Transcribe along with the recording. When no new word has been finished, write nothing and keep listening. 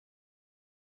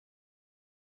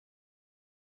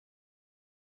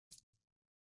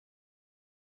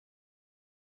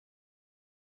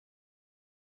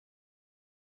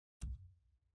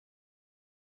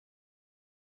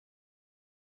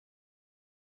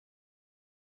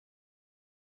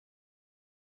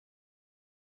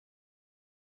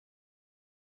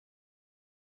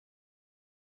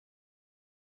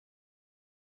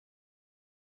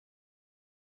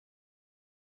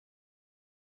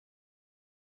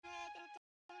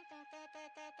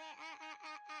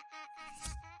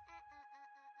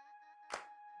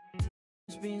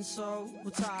been so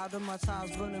tired of my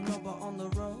tires burning rubber on the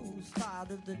roads,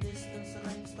 tired of the distance and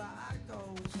lengths that I go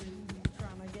to,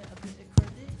 trying to get a bit of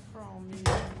credit from you.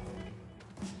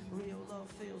 Real love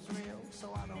feels real,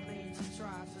 so I don't need to try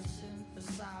to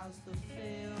synthesize the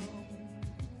feel.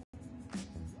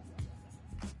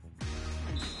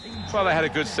 Well, they had a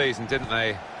good season, didn't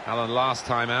they, Alan, last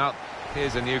time out?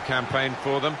 Here's a new campaign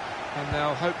for them, and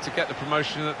they'll hope to get the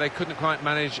promotion that they couldn't quite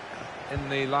manage in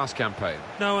the last campaign.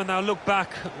 No, and they'll look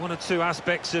back at one or two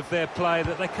aspects of their play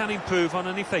that they can improve on,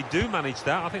 and if they do manage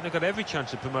that, I think they've got every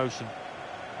chance of promotion.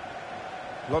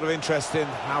 A lot of interest in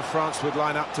how France would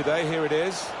line up today. Here it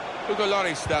is. Hugo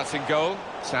Lloris starts in goal.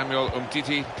 Samuel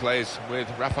Umtiti plays with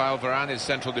Rafael Varane in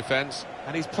central defence.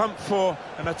 And he's plumped for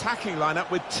an attacking lineup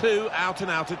with two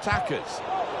out-and-out attackers.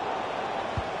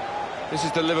 This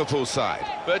is the Liverpool side.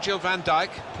 Virgil van Dijk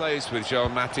plays with Joel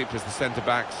Matip as the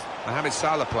centre-backs. Mohamed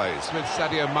Salah plays with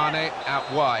Sadio Mane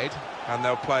out wide. And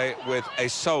they'll play with a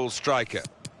sole striker.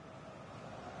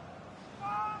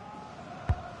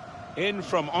 In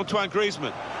from Antoine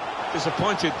Griezmann.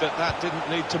 Disappointed that didn't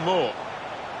lead to more.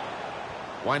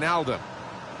 Wijnaldum.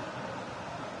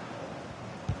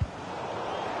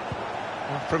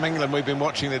 From England, we've been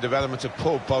watching the development of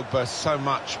Paul Pogba so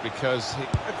much because he...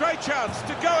 A great chance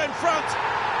to go in front,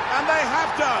 and they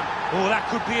have done. Oh, that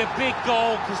could be a big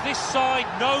goal, because this side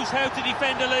knows how to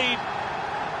defend a lead.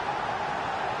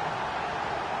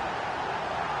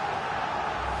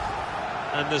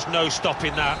 And there's no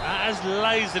stopping that. That has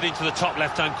lasered into the top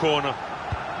left-hand corner.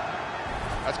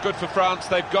 That's good for France,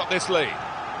 they've got this lead.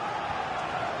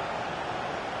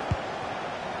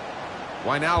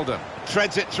 Wijnaldum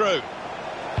Threads it through.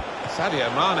 Sadio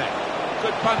Mane.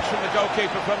 Good punch from the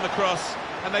goalkeeper from the cross,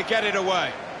 and they get it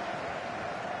away.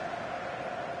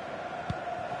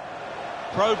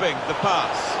 Probing the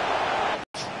pass.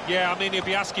 Yeah, I mean, he'll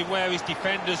be asking where his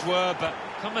defenders were, but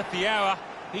cometh the hour,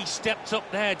 he stepped up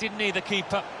there, didn't he, the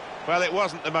keeper? Well, it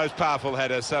wasn't the most powerful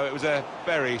header, so it was a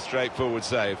very straightforward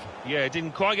save. Yeah,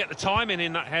 didn't quite get the timing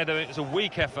in that header, it was a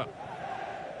weak effort.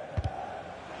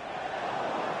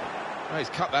 Well, he's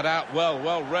cut that out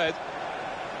well read.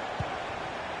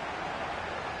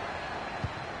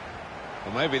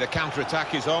 Well, maybe the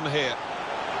counter-attack is on here.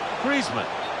 Griezmann.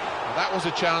 Well, that was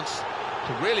a chance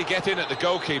to really get in at the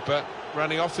goalkeeper,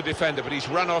 running off the defender, but he's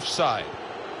run offside.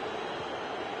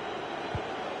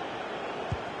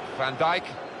 Van Dijk.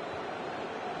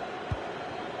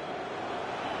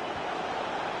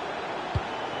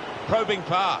 Probing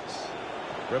pass.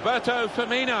 Roberto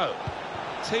Firmino.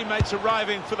 Teammates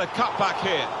arriving for the cutback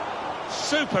here.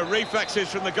 Super reflexes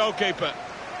from the goalkeeper.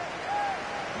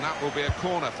 And that will be a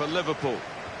corner for Liverpool.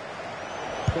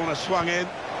 Corner swung in.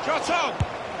 Shot on!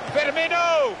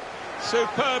 Firmino!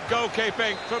 Superb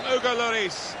goalkeeping from Hugo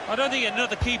Lloris. I don't think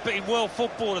another keeper in world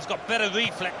football has got better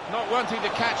reflex. Not wanting to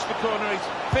catch the corner,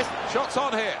 he's fist shots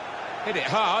on here. Hit it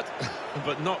hard,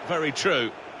 but not very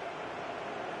true.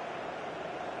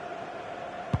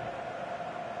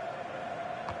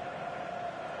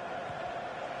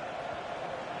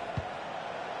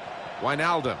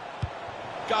 Wijnaldum.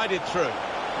 Guided through.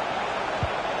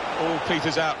 All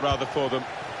peters out rather for them.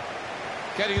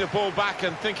 Getting the ball back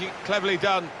and thinking cleverly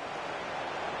done.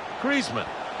 Griezmann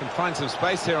Can find some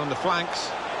space here on the flanks.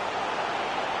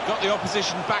 got the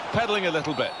opposition backpedaling a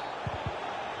little bit.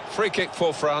 Free kick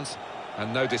for France,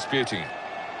 and no disputing it.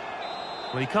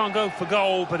 Well, he can't go for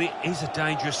goal, but it is a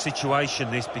dangerous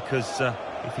situation, this, because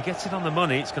if he gets it on the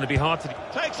money, it's going to be hard to...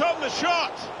 Takes on the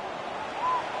shot!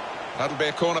 That'll be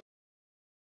a corner.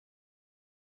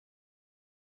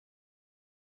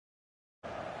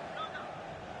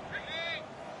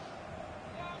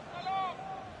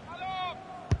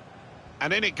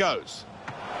 And in it goes.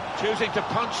 Choosing to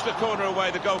punch the corner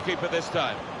away, the goalkeeper this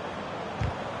time.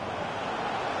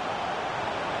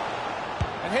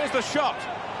 And here's the shot.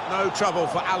 No trouble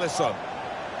for Alisson.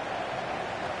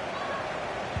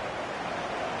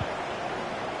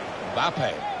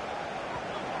 Mbappe.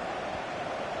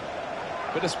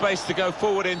 Bit of space to go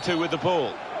forward into with the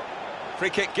ball. Free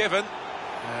kick given,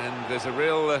 and there's a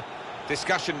real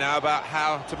discussion now about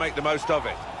how to make the most of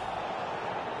it.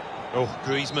 Oh,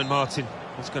 Griezmann, Martin,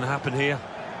 what's going to happen here?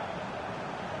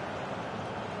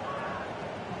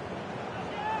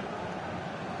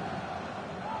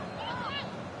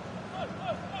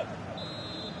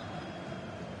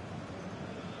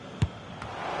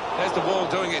 There's the ball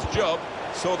doing its job.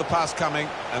 Saw the pass coming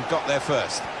and got there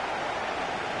first.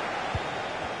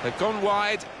 They've gone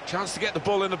wide, chance to get the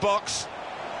ball in the box.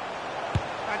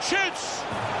 And shoots!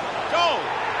 Goal!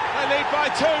 They lead by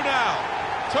 2 now.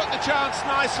 Took the chance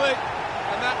nicely,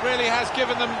 and that really has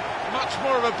given them much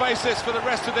more of a basis for the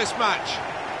rest of this match.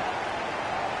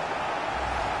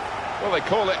 Well, they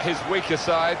call it his weaker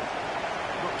side.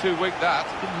 Not too weak, that.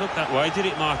 Didn't look that way, did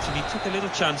it, Martin? He took a little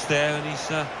chance there, and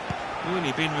he's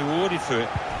really been rewarded for it.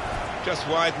 Just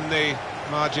widen the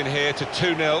margin here to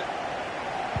 2-0.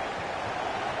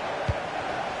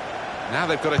 Now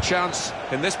they've got a chance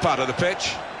in this part of the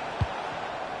pitch.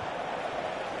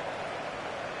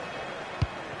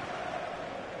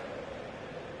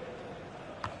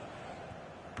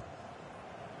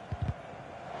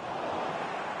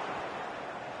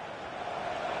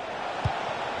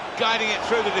 Guiding it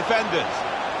through the defenders.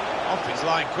 Off his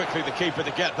line quickly, the keeper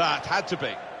to get that. Had to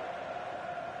be.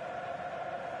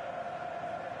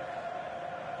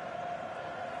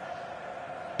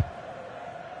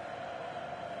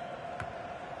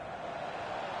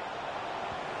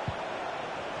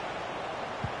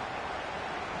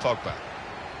 Pogba.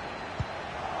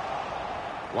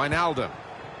 Wijnaldum.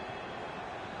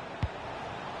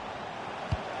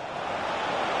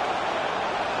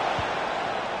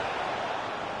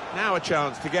 Now a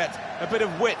chance to get a bit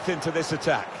of width into this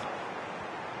attack.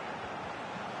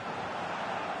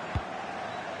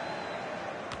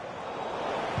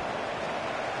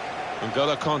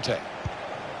 N'Golo Kanté.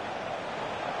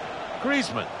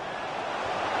 Griezmann.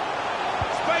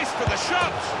 Space for the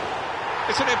shot!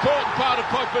 It's an important part of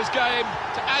Pogba's game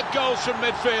to add goals from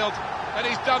midfield, and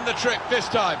he's done the trick this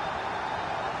time.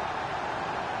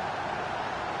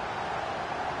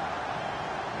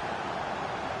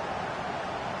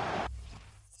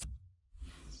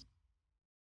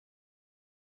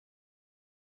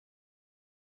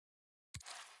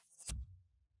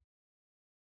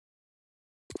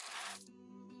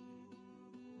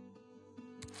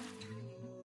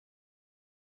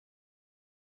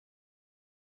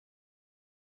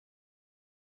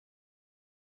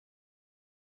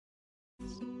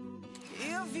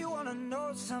 If you wanna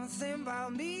know something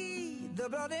about me, the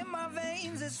blood in my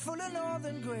veins is full of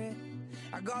northern grit.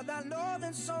 I got that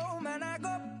northern soul, man, I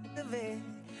got of it.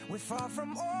 We're far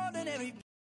from ordinary.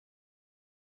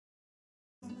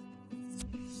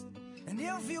 And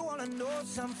if you wanna know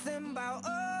something about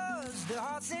us, the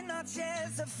hearts in our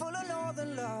chests are full of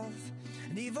northern love.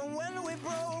 And even when we're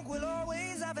broke, we'll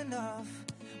always have enough.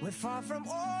 We're far from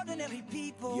ordinary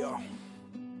people. Yo.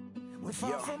 We're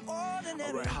far from ordinary.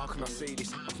 Alright, how can I say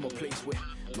this? I'm from a place where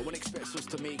no one expects us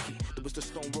to make it. There was the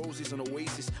Stone Roses and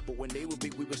Oasis, but when they were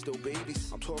big, we were still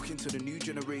babies. I'm talking to the new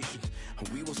generation, and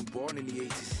we wasn't born in the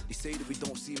 80s. They say that we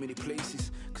don't see many places,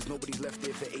 cause nobody's left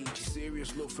there for ages.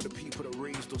 Serious love for the people that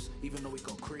raised us, even though it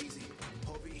got crazy.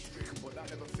 Poverty stricken, but that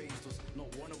never faced us.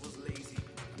 Not one of us lazy.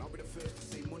 And I'll be the first to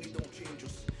say money don't change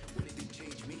us. Well, it didn't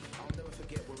change me. I'll never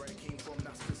forget where I came from.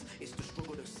 That's cause it's the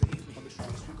struggle that saved me. On the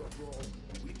streets we got brought up.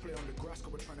 We play on the grass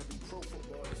cause we're trying to be pro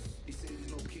footballers. They say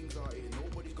there's no kings out here.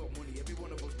 Nobody's got money. Every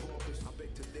one of us paupers. I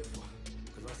beg to differ,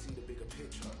 cause I see the bigger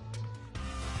picture.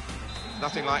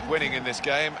 Nothing like winning in this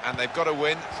game, and they've got to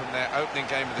win from their opening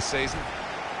game of the season.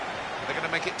 Are they going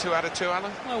to make it 2 out of 2,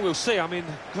 Alan? Well, we'll see. I mean,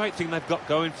 great thing they've got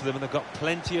going for them, and they've got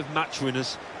plenty of match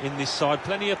winners in this side.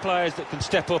 Plenty of players that can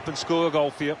step up and score a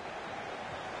goal for you.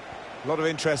 A lot of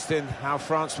interest in how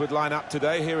France would line up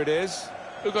today. Here it is.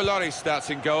 Hugo Lloris starts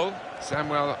in goal.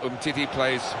 Samuel Umtiti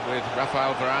plays with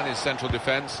Rafael Varane in central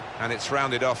defence, and it's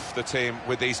rounded off the team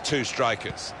with these two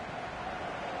strikers.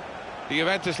 The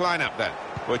Juventus lineup then.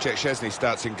 Wojciech Szczesny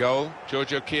starts in goal.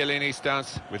 Giorgio Chiellini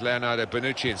starts with Leonardo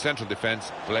Bonucci in central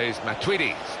defence. Blaise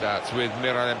Matuidi starts with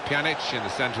Miralem Pjanic in the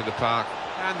centre of the park.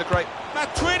 And the great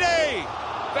Matuidi!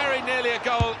 Very nearly a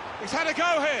goal. He's had a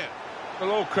go here.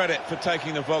 Well, all credit for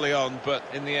taking the volley on, but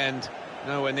in the end,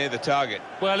 nowhere near the target.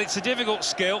 Well, it's a difficult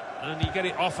skill, and you get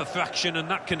it off a fraction, and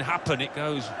that can happen. It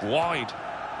goes wide.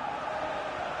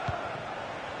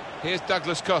 Here's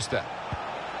Douglas Costa.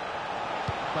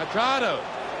 Cuadrado.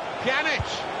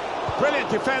 Pjanic.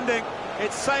 Brilliant defending.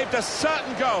 It saved a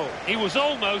certain goal. He was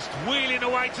almost wheeling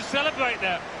away to celebrate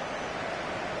there.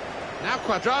 Now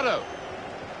Cuadrado.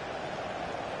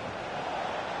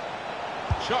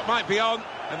 Shot might be on,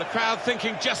 and the crowd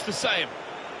thinking just the same.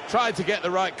 Tried to get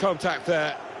the right contact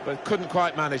there, but couldn't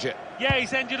quite manage it. Yeah,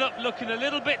 he's ended up looking a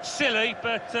little bit silly,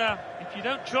 but if you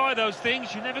don't try those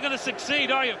things, you're never going to succeed,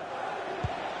 are you?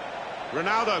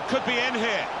 Ronaldo could be in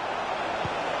here.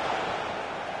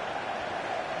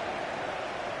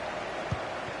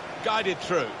 Guided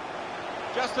through.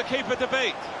 Just the keeper to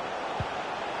beat.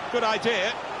 Good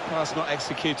idea. Pass not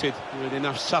executed with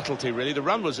enough subtlety, really. The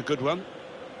run was a good one.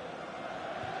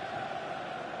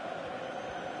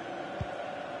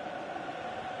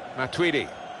 Matuidi.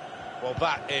 Well,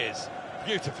 that is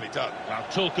beautifully done. Well,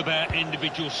 talk about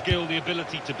individual skill, the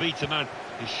ability to beat a man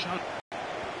is shown.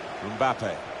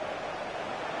 Mbappe.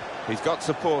 He's got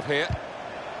support here.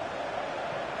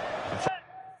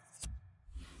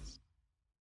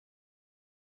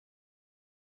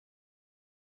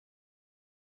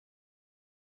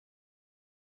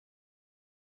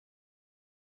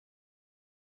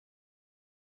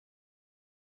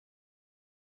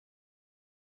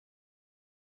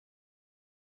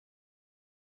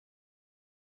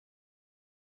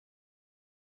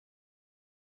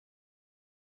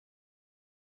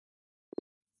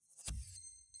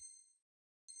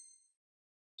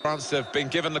 France have been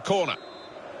given the corner.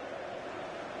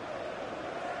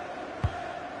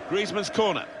 Griezmann's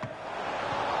corner.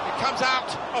 It comes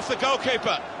out off the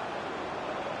goalkeeper.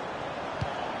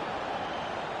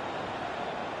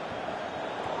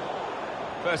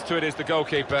 First to it is the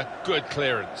goalkeeper. Good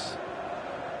clearance.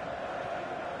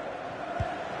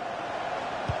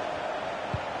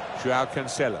 Joao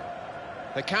Cancelo.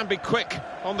 They can be quick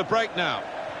on the break now.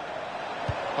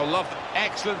 Oh, love,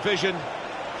 excellent vision.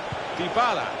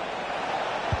 Dybala.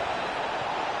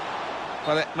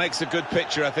 Well, it makes a good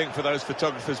picture, I think, for those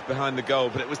photographers behind the goal,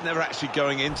 but it was never actually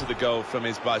going into the goal from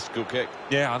his bicycle kick.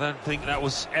 Yeah, I don't think that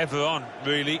was ever on,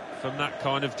 really, from that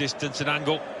kind of distance and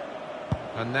angle.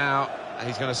 And now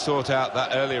he's going to sort out that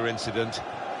earlier incident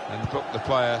and book the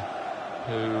player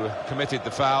who committed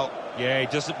the foul. Yeah, he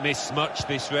doesn't miss much,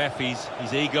 this ref. He's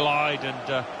eagle-eyed,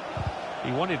 and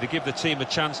he wanted to give the team a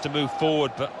chance to move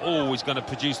forward, but always going to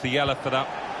produce the yellow for that.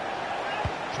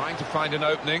 Trying to find an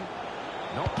opening,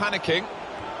 not panicking.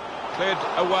 Cleared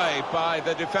away by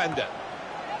the defender.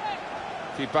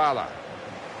 Dybala.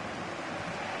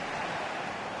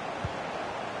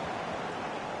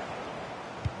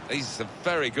 He's a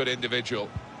very good individual.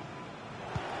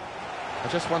 I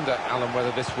just wonder, Alan,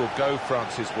 whether this will go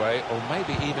France's way or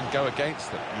maybe even go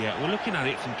against them. Yeah, we're looking at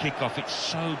it from kick-off. It's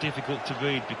so difficult to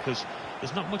read because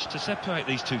there's not much to separate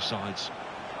these two sides.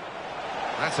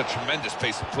 That's a tremendous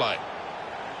piece of play.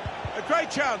 A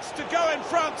great chance to go in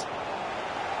front.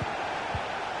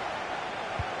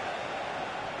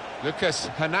 Lucas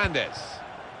Hernandez.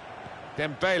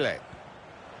 Dembele.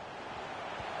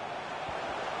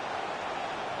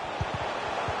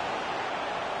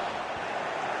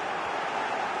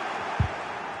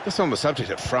 Just on the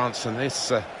subject of France and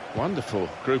this wonderful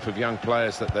group of young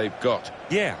players that they've got.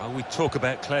 Yeah, we talk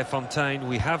about Clairefontaine.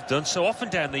 We have done so often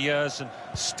down the years, and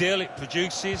still it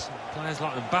produces players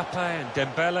like Mbappe and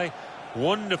Dembele.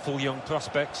 Wonderful young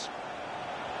prospects.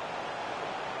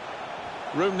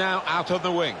 Room now out on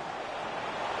the wing.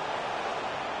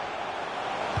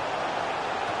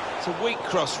 It's a weak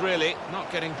cross, really,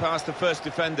 not getting past the first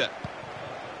defender.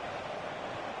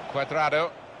 Cuadrado.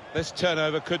 This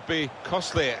turnover could be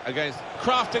costly against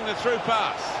crafting the through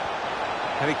pass.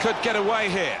 And he could get away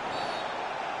here.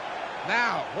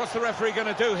 Now, what's the referee going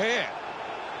to do here?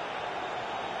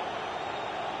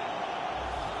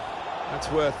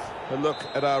 That's worth a look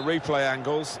at our replay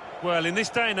angles. Well, in this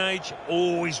day and age,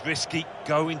 always risky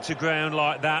going to ground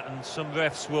like that, and some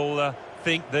refs will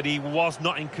think that he was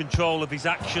not in control of his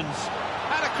actions.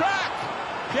 And a crack!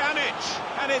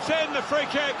 Pjanic, and it's in, the free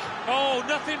kick. Oh,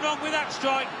 nothing wrong with that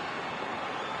strike.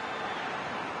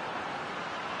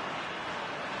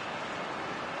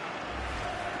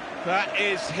 That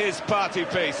is his party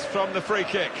piece from the free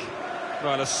kick.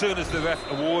 Well, as soon as the ref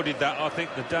awarded that, I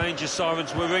think the danger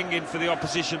sirens were ringing for the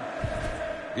opposition.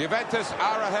 Juventus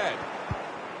are ahead.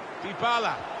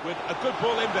 Dybala with a good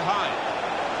ball in behind.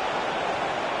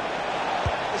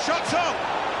 The shot's on.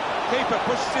 Keeper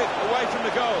pushes it away from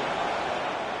the goal.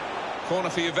 Corner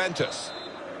for Juventus.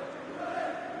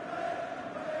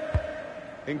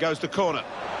 In goes the corner.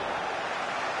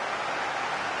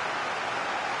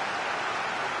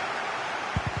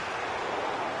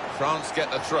 France get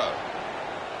the throw.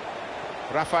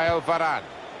 Rafael Varane.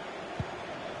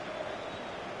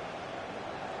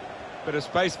 Bit of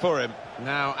space for him.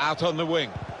 Now out on the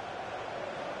wing.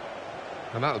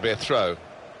 And that'll be a throw.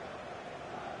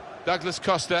 Douglas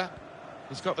Costa.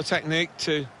 He's got the technique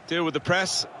to deal with the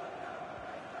press.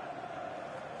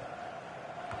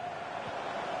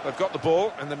 They've got the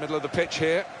ball in the middle of the pitch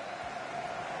here.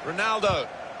 Ronaldo,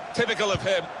 typical of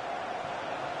him.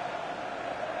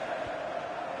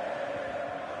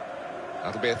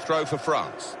 That'll be a throw for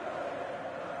France.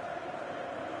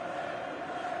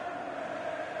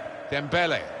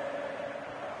 Dembele.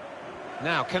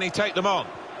 Now, can he take them on?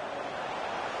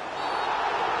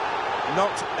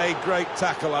 Not a great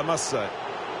tackle, I must say.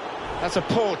 That's a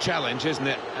poor challenge, isn't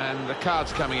it? And the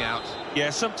card's coming out. Yeah,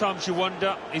 sometimes you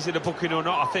wonder, is it a booking or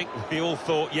not? I think we all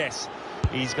thought, yes,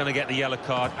 he's going to get the yellow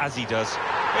card, as he does.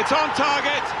 It's on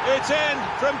target. It's in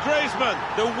from Griezmann.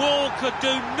 The wall could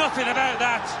do nothing about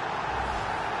that.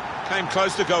 Came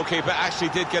close to goalkeeper, actually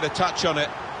did get a touch on it,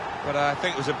 but I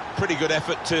think it was a pretty good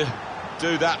effort to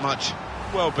do that much.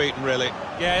 Well beaten, really.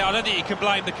 Yeah, I don't think you can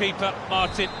blame the keeper,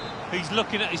 Martin. He's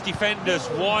looking at his defenders.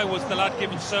 Why was the lad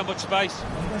given so much space?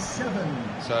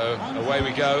 So away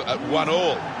we go at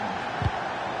 1-1.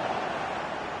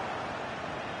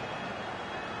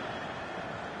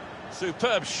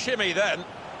 Superb shimmy then.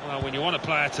 Well, when you want a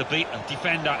player to beat a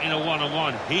defender in a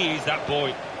one-on-one, he is that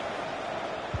boy.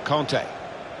 Conte.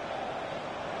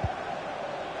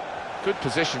 Good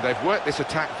position. They've worked this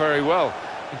attack very well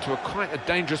into quite a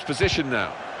dangerous position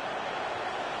now.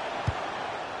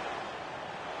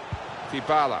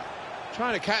 Dybala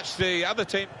trying to catch the other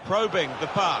team, probing the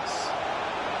pass.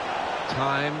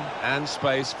 Time and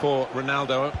space for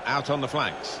Ronaldo out on the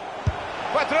flanks.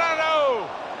 Cuadrado!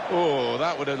 Oh,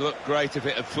 that would have looked great if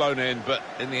it had flown in, but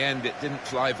in the end it didn't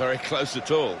fly very close at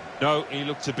all. No, he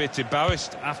looked a bit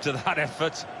embarrassed after that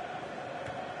effort.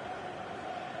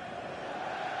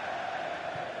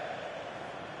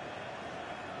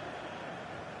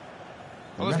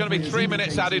 Well, there's going to be 3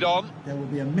 minutes added on. There will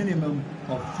be a minimum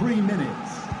of 3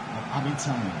 minutes of added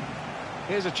time.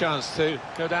 Here's a chance to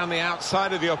go down the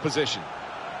outside of the opposition.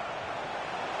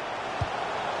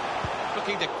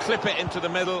 Looking to clip it into the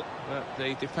middle, but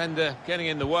the defender getting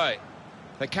in the way.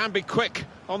 They can be quick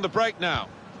on the break now.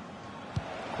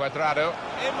 Cuadrado.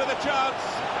 In with a chance.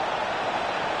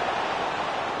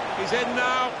 He's in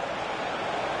now.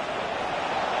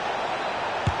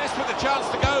 This with a chance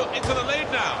to go into the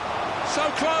lead now. So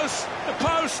close, the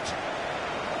post.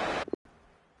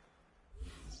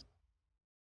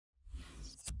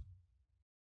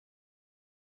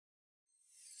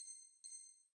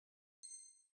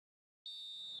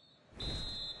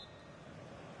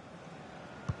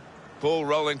 Ball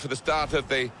rolling for the start of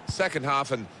the second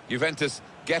half, and Juventus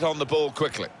get on the ball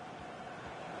quickly.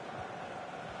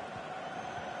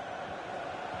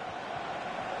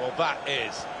 Well, that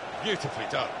is beautifully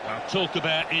done. Well, talk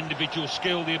about individual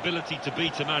skill, the ability to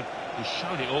beat a man. He's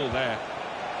shown it all there.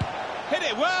 Hit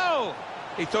it well.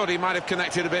 He thought he might have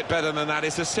connected a bit better than that.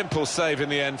 It's a simple save in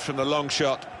the end from the long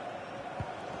shot.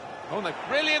 Oh, they're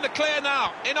really in the clear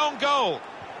now. In on goal.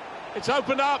 It's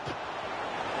opened up.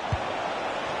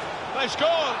 They've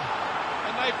scored,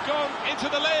 and they've gone into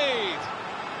the lead,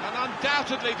 and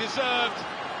undoubtedly deserved.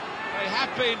 They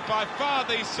have been by far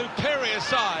the superior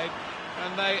side,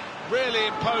 and they really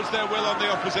imposed their will on the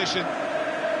opposition.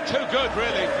 Too good,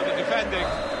 really, for the defending,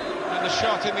 and the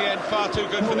shot in the end far too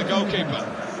good for the goalkeeper.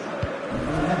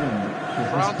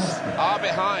 France are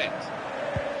behind.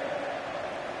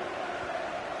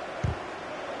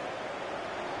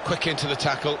 Quick into the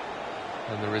tackle,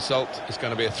 and the result is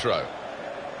going to be a throw.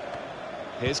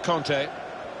 Here's Conte.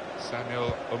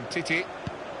 Samuel Umtiti.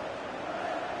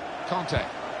 Conte.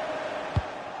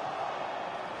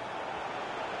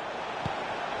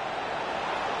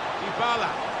 Dybala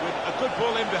with a good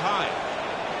ball in behind.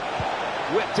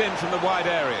 Whipped in from the wide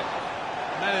area.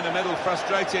 Man in the middle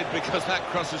frustrated because that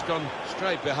cross has gone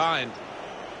straight behind.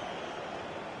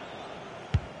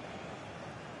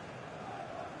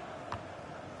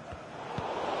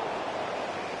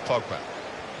 Pogba.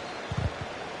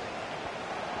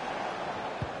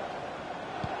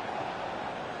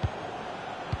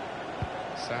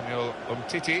 Samuel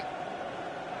Umtiti.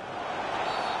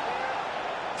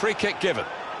 Free kick given.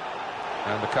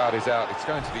 And the card is out. It's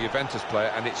going to the Juventus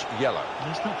player, and it's yellow.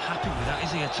 He's not happy with that,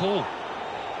 is he, at all?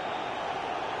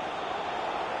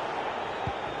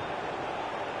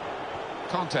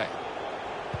 Conte.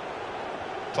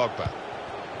 Pogba.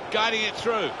 Guiding it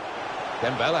through.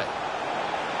 Dembele.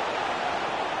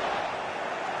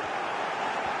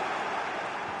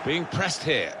 Being pressed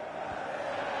here.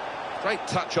 Great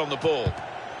touch on the ball.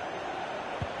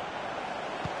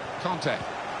 Conte.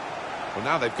 Well,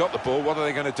 now they've got the ball, what are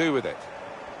they going to do with it?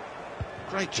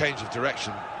 Great change of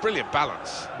direction. Brilliant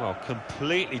balance. Well,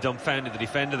 completely dumbfounded the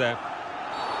defender there.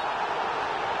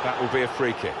 That will be a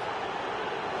free kick.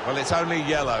 Well, it's only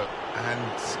yellow,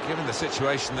 and given the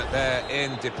situation that they're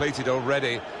in, depleted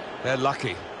already, they're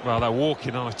lucky. Well, they're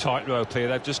walking on a tightrope here.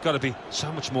 They've just got to be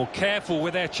so much more careful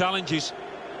with their challenges.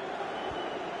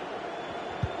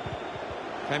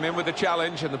 Came in with the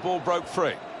challenge, and the ball broke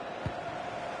free.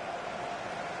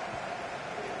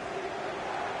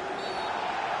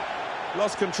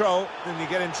 Lost control, then you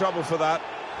get in trouble for that.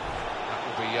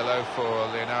 That will be yellow for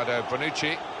Leonardo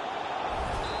Bonucci.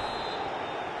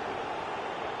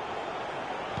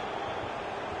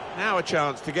 Now a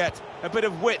chance to get a bit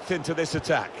of width into this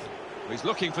attack. He's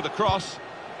looking for the cross.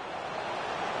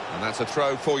 And that's a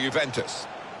throw for Juventus.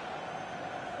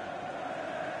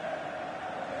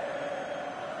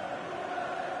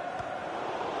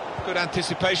 Good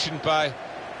anticipation by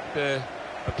the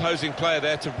opposing player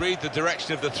there to read the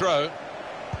direction of the throw.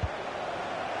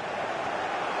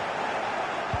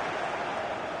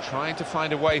 Trying to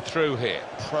find a way through here,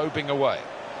 probing away.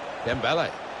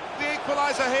 Dembele. The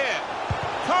equaliser here.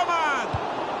 Come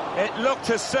on! It looked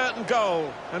a certain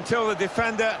goal until the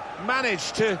defender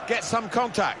managed to get some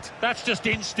contact. That's just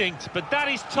instinct, but that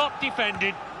is top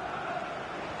defended.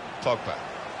 Pogba.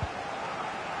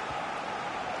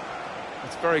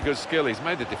 It's very good skill. He's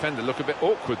made the defender look a bit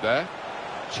awkward there.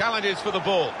 challenges for the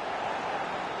ball.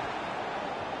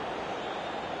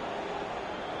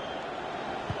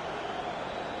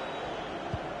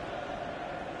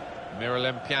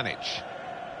 Miralem Pjanic.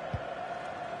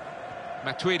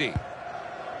 Matuidi.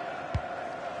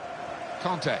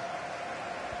 Conte.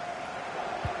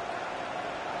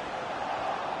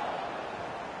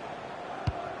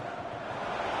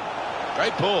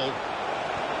 Great ball.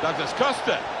 Douglas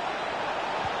Costa.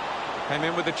 Came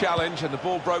in with the challenge and the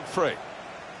ball broke free.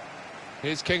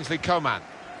 Here's Kingsley Coman.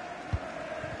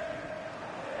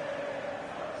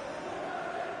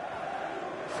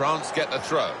 France get the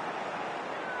throw.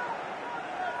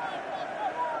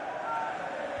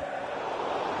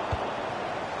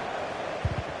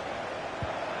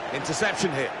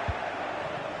 Interception here.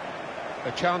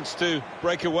 A chance to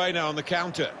break away now on the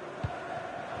counter.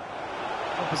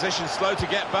 Opposition slow to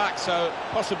get back, so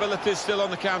possibilities still on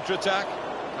the counter-attack.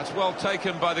 That's well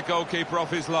taken by the goalkeeper off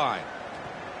his line.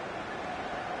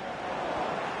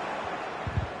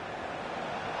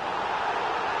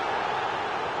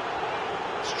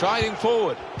 Striding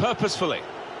forward, purposefully.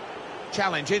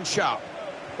 Challenge in sharp.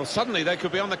 Well, suddenly they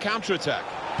could be on the counter-attack.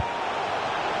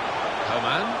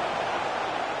 Coman.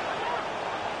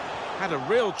 Had a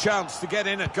real chance to get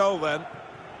in a goal then.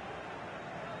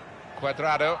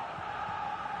 Cuadrado.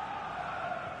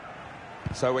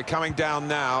 So we're coming down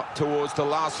now towards the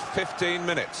last 15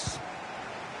 minutes.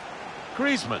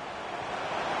 Griezmann.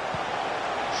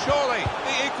 Surely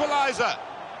the equaliser.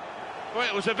 Well,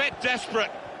 it was a bit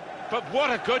desperate, but what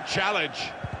a good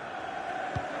challenge.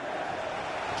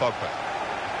 Pogba.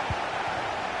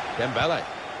 Dembele.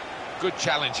 Good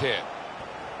challenge here.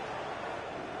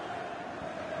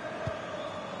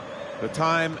 The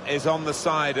time is on the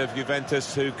side of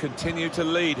Juventus, who continue to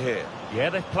lead here.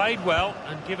 Yeah, they've played well,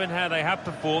 and given how they have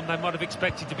performed, they might have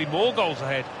expected to be more goals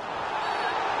ahead.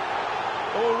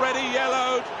 Already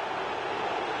yellowed.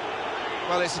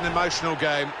 Well, it's an emotional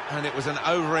game, and it was an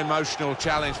over-emotional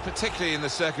challenge, particularly in the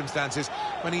circumstances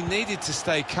when he needed to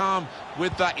stay calm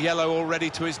with that yellow already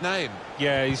to his name.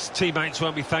 Yeah, his teammates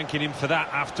won't be thanking him for that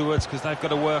afterwards, because they've got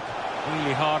to work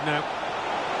really hard now.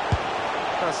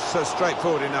 That's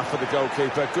straightforward enough for the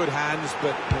goalkeeper. Good hands, but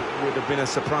it would have been a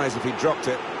surprise if he dropped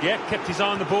it. Yeah, kept his eye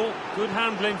on the ball. Good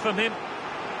handling from him.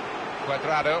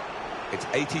 Cuadrado. It's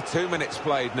 82 minutes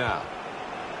played now.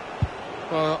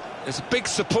 Well, there's a big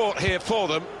support here for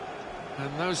them,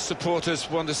 and those supporters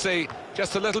want to see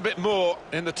just a little bit more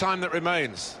in the time that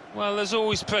remains. Well, there's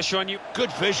always pressure on you.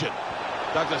 Good vision.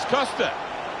 Douglas Costa.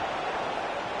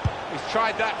 He's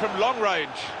tried that from long range.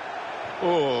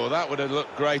 Oh, that would have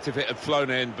looked great if it had flown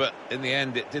in, but in the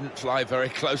end it didn't fly very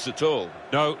close at all.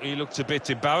 No, he looked a bit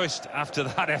embarrassed after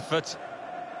that effort.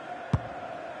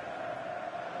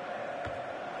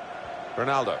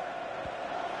 Ronaldo.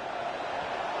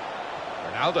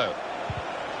 Ronaldo.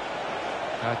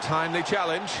 A timely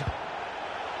challenge.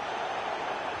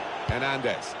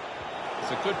 Hernandez.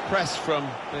 It's a good press from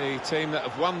the team that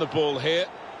have won the ball here.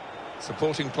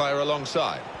 Supporting player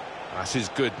alongside. That's his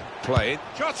good play.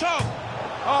 Shot on!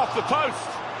 Off the post!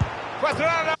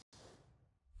 Cuadrado!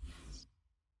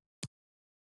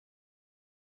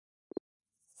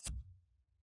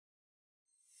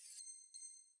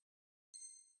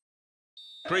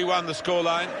 Three-1 the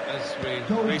scoreline as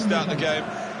we restart the game.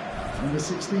 Number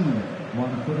 16,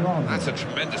 Juan Cuadrado. That's a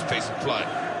tremendous piece of play.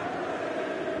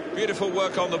 Beautiful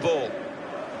work on the ball.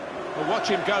 Well, watch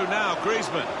him go now,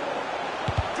 Griezmann.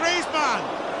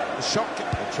 Griezmann! The shot, the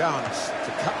chance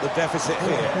to cut the deficit The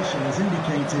here. official has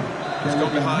indicated He's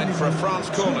gone behind for a France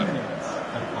corner.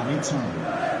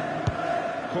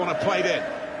 Corner played in.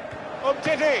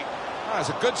 Umtiti! That's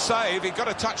a good save. He got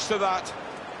a touch to that.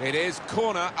 It is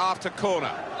corner after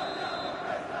corner.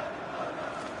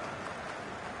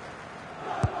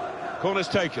 Corner's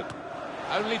taken.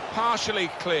 Only partially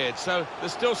cleared, so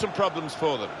there's still some problems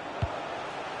for them.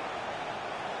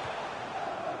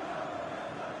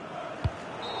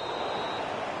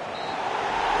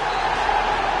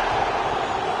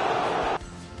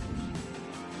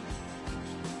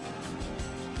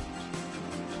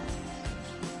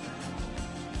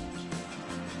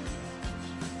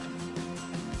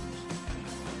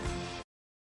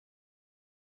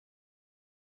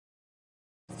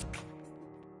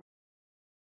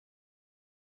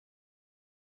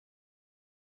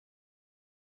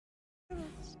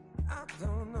 I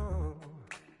don't know,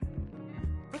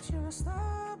 but you're a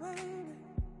star, baby,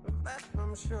 of that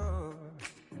I'm sure.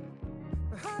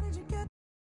 How did you get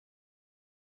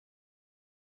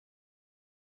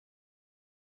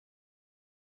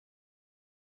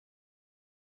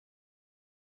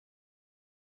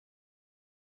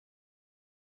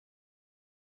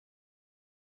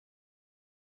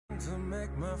to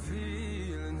make my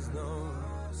feelings known,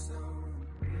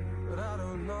 but I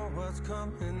don't know what's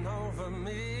coming over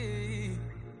me.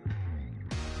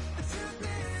 The truth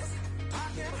is, I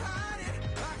can't hide it,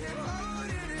 I can't hold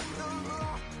it no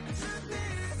more. The truth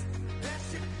is, that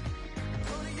you,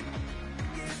 only you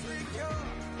is secure.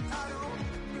 I don't,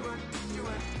 you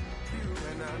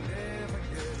and I never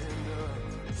get enough.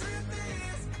 The truth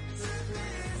is,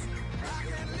 I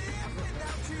can't live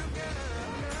without you,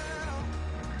 girl.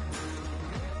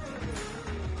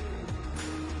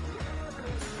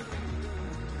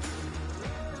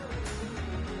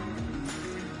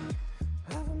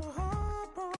 Having my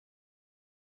heart broken.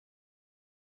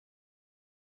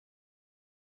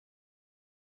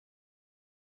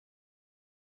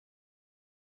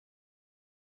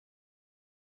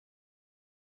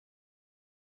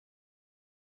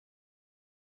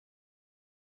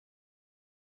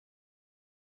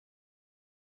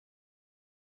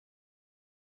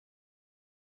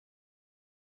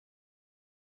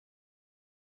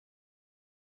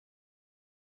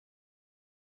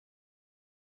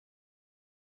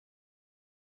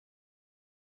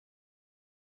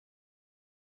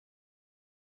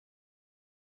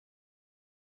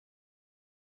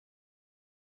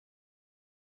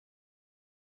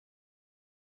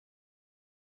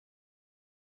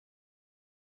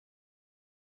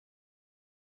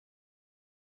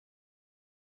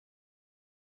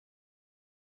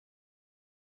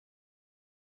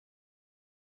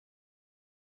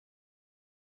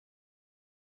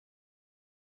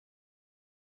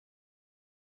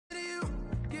 You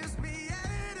gives me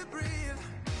air to breathe.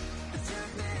 The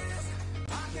truth is,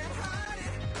 I can't hide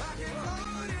it, I can't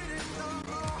hold it no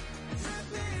more. The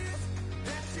truth is,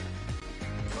 that you,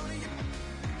 only you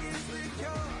is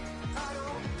secure. I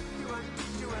don't,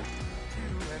 you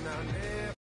and I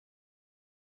never.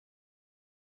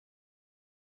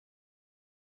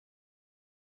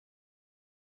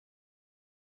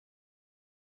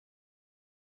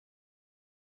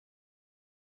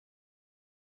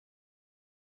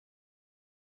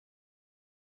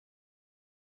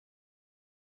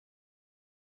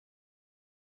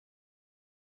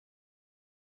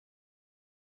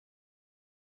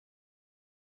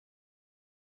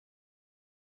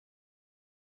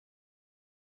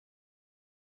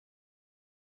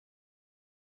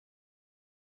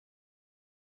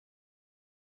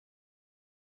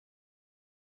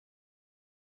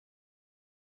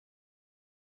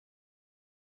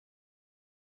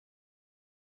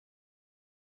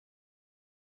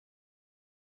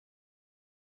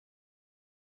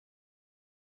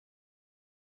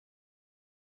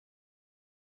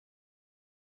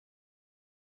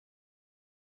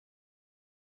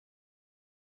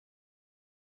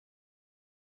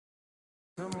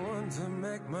 Someone to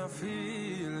make my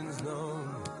feelings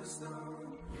known,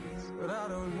 but I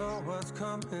don't know what's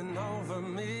coming over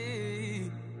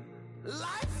me.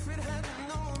 Life, it had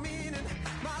no meaning.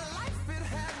 My life, it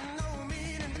had no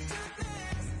meaning. The truth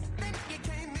is, think you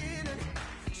came in and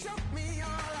showed me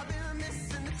all I've been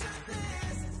missing. The truth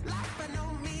is, life had no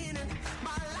meaning.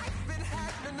 My life, it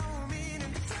had no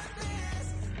meaning. The truth is,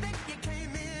 think you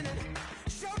came in and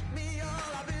showed me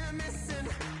all I've been missing.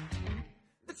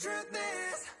 The truth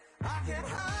is, I can't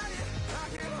hide it, I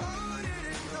can't hold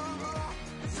it no more.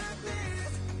 The truth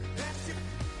is, that you,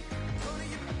 only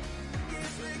you is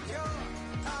secure.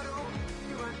 I don't,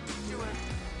 you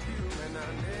and I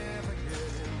never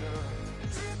get enough. The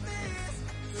truth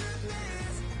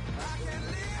is, I can't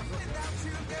live without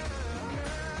you,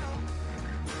 girl.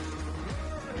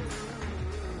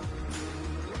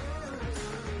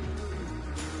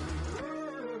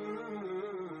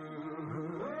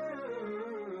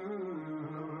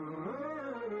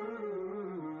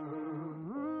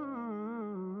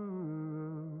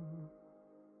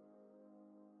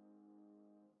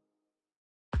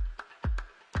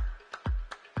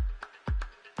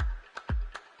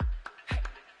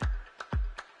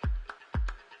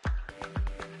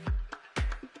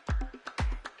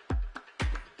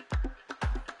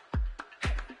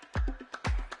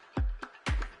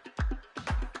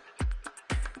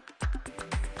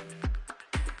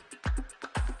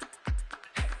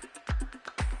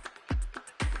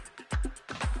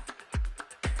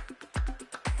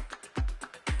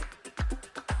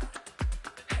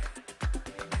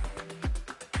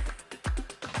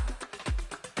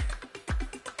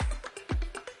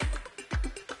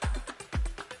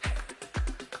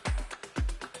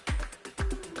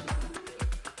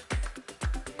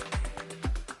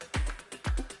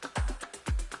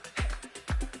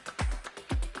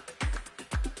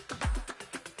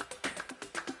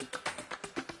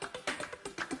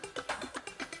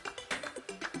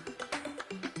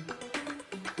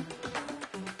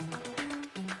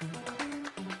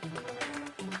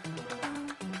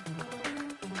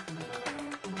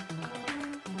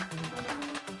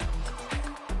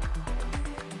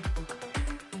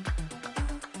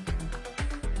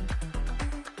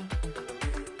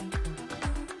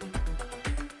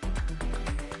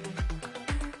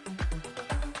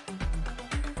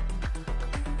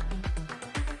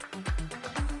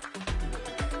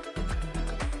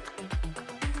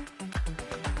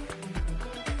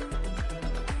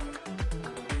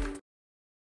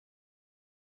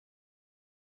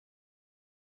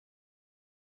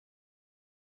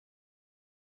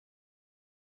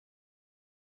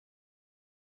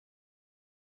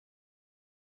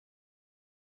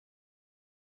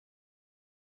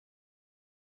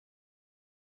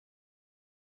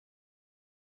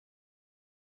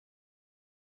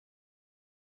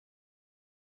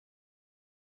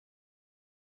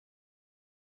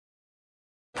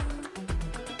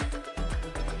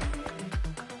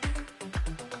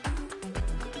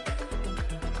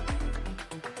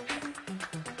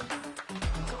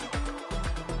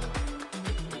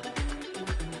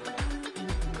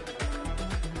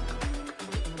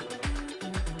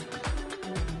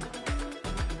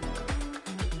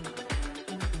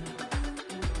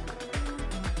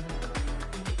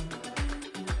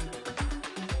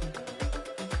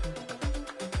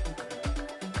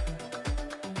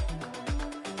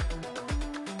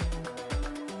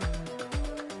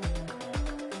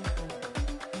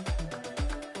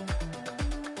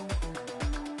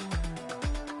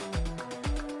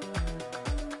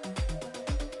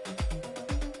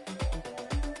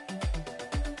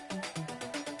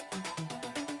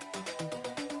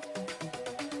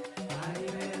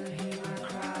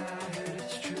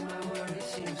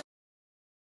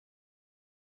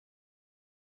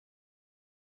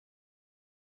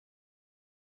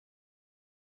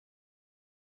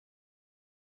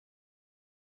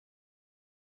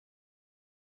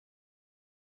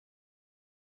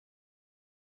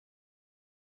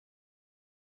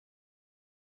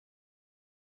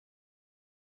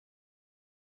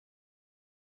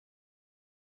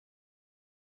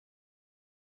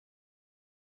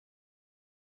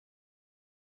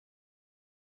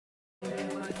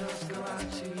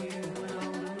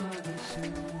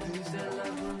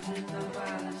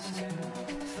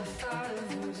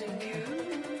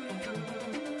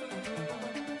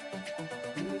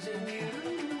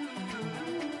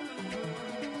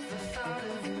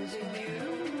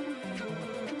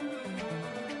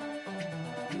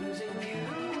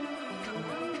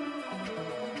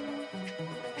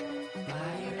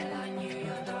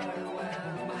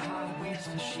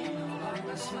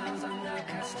 Smiles, I'm now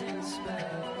casting a spell.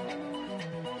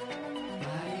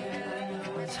 I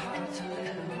know it's hard to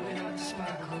live without the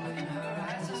sparkle in her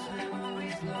eyes as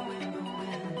memories blow in the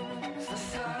wind. It's the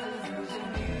thought of losing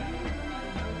you.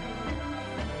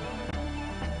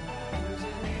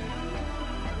 Losing you.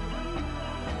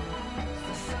 It's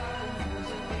the thought of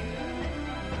losing you.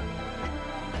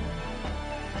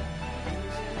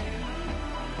 Losing you.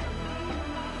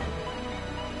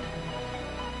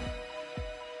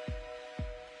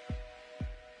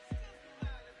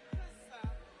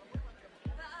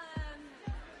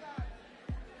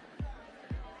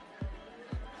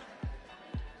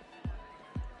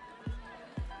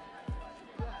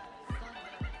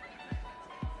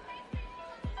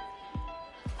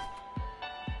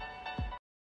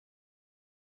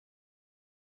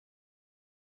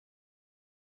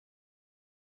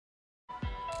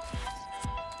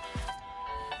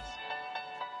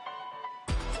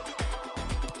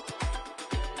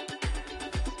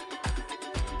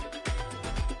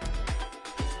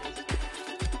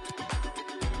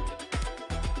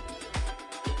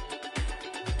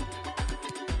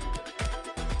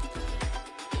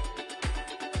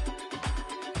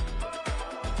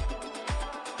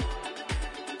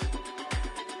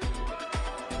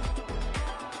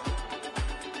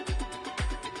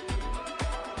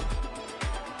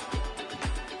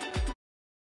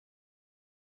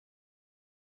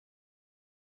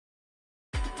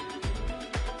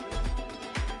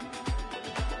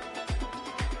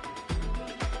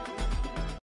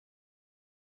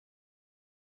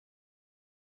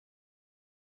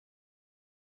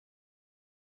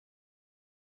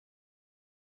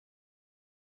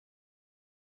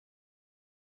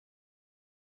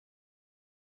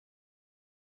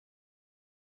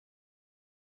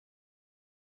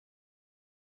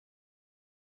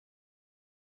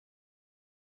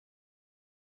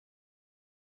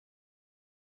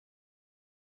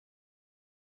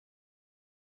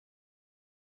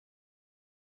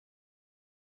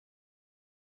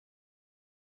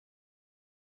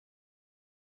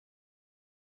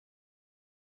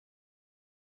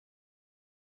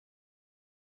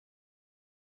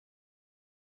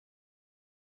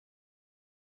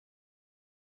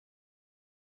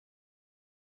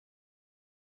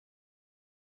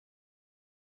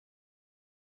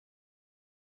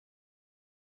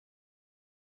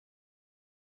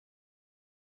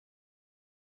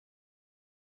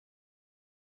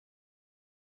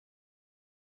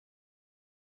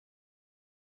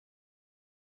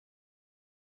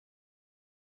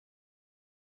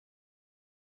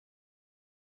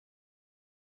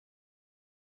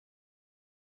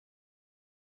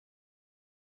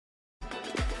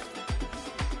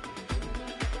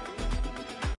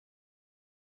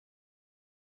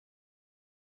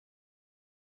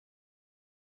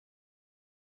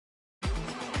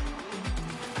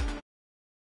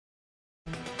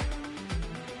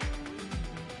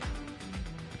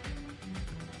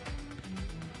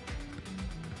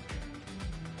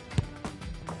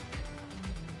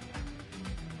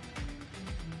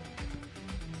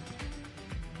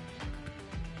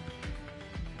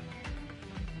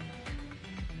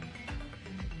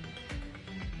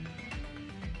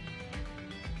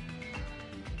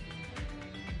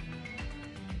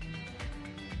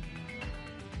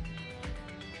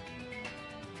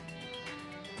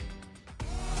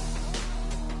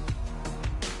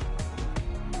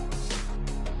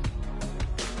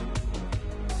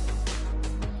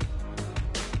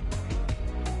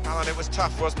 Alan, it was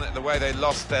tough, wasn't it, the way they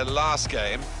lost their last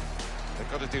game?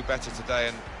 They've got to do better today,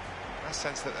 and I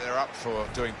sense that they're up for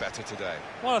doing better today.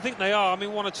 Well, I think they are. I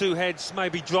mean, one or two heads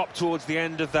maybe dropped towards the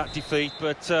end of that defeat,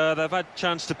 but they've had a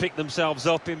chance to pick themselves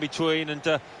up in between, and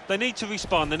they need to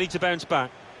respond, they need to bounce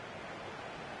back.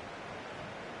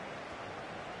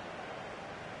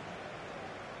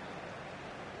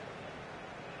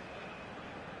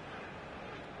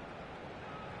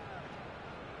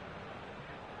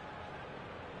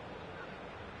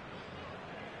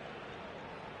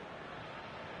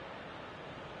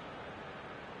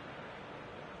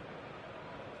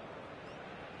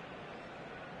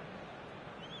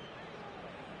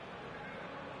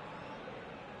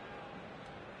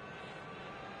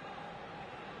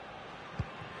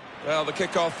 Well, the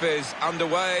kick-off is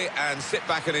underway, and sit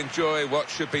back and enjoy what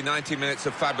should be 90 minutes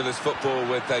of fabulous football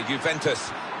with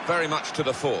Juventus very much to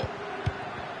the fore.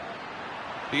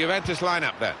 The Juventus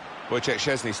lineup then. Wojciech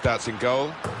Szczesny starts in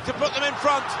goal. To put them in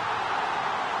front.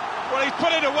 Well, he's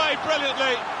put it away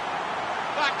brilliantly.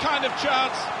 That kind of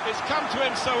chance, it's come to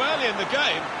him so early in the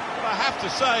game, but I have to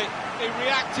say, he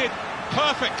reacted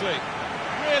perfectly.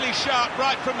 Really sharp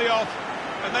right from the off,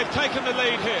 and they've taken the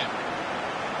lead here.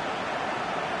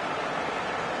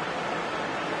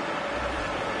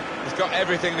 He's got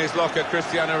everything in his locker,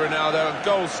 Cristiano Ronaldo, and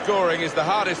goal scoring is the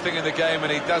hardest thing in the game,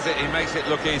 and he does it, he makes it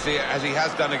look easy, as he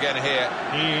has done again here.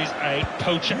 He is a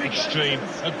poacher extreme,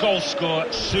 a goal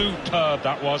scorer, superb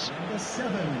that was. Number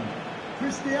 7,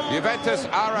 Cristiano Juventus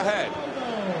are ahead.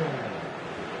 Ronaldo.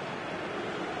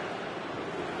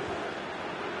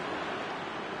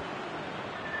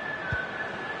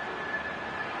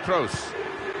 Kroos.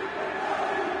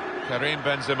 Karim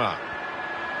Benzema.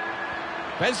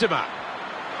 Benzema.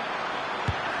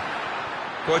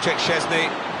 Wojciech Szczesny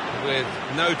with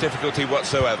no difficulty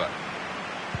whatsoever.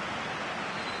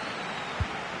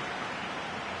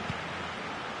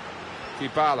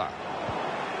 Dybala.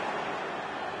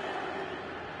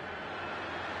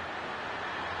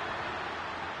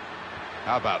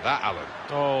 How about that, Alan?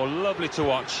 Oh, lovely to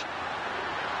watch.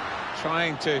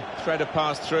 Trying to thread a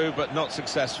pass through, but not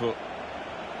successful.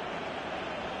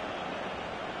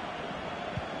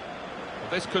 Well,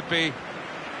 this could be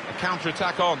a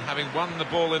counter-attack on, having won the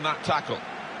ball in that tackle.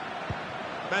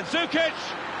 Mandzukic!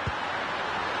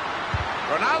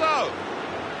 Ronaldo!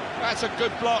 That's a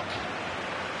good block.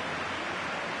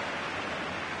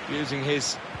 Using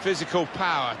his physical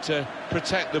power to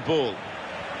protect the ball.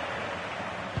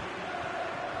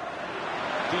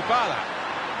 Dybala.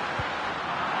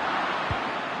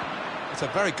 It's a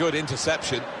very good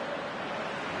interception.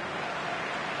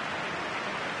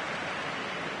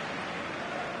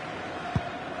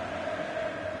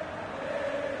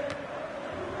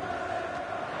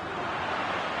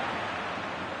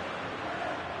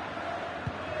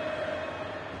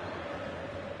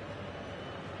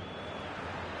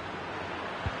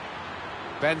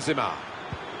 Benzema.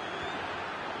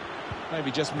 Maybe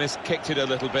just kicked it a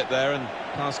little bit there, and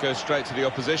pass goes straight to the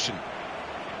opposition.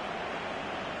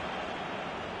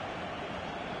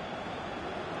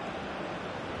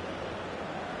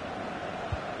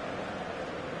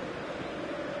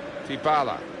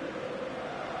 Dybala.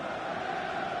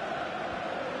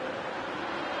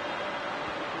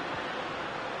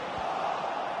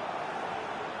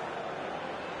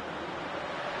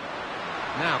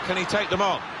 Now, can he take them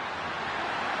on?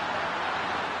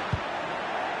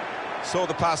 Saw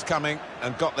the pass coming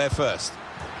and got there first.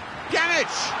 Pjanic!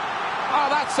 Oh,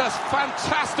 that's a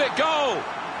fantastic goal!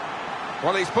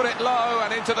 Well, he's put it low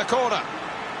and into the corner.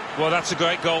 Well, that's a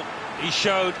great goal. He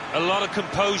showed a lot of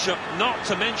composure, not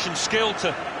to mention skill,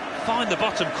 to find the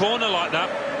bottom corner like that.